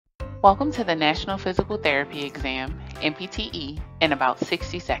Welcome to the National Physical Therapy Exam, NPTE, in about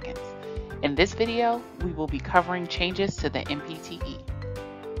 60 seconds. In this video, we will be covering changes to the NPTE.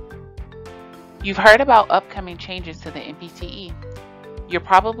 You've heard about upcoming changes to the NPTE. You're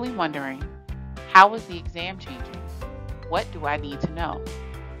probably wondering, how is the exam changing? What do I need to know?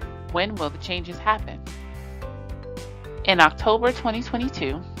 When will the changes happen? In October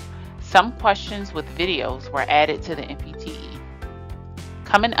 2022, some questions with videos were added to the NPTE.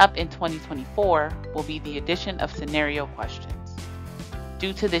 Coming up in 2024 will be the addition of scenario questions.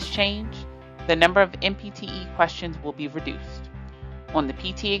 Due to this change, the number of NPTE questions will be reduced. On the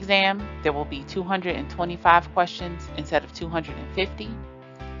PT exam, there will be 225 questions instead of 250.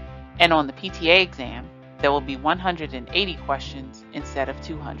 And on the PTA exam, there will be 180 questions instead of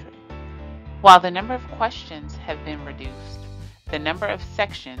 200. While the number of questions have been reduced, the number of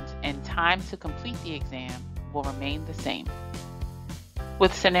sections and time to complete the exam will remain the same.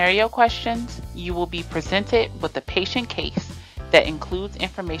 With scenario questions, you will be presented with a patient case that includes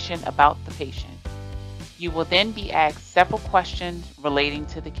information about the patient. You will then be asked several questions relating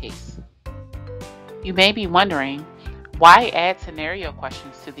to the case. You may be wondering, why add scenario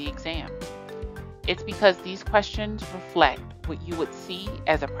questions to the exam? It's because these questions reflect what you would see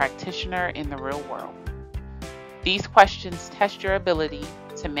as a practitioner in the real world. These questions test your ability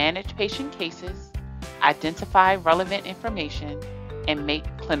to manage patient cases, identify relevant information, and make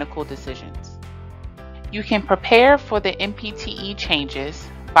clinical decisions. You can prepare for the NPTE changes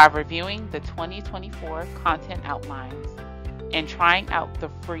by reviewing the 2024 content outlines and trying out the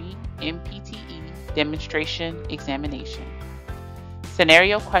free NPTE demonstration examination.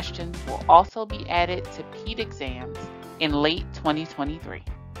 Scenario questions will also be added to PED exams in late 2023.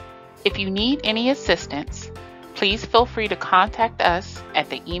 If you need any assistance, please feel free to contact us at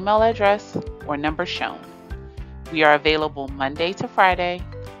the email address or number shown. We are available Monday to Friday,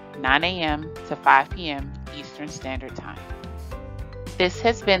 9 a.m. to 5 p.m. Eastern Standard Time. This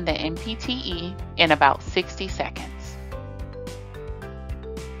has been the NPTE in about 60 seconds.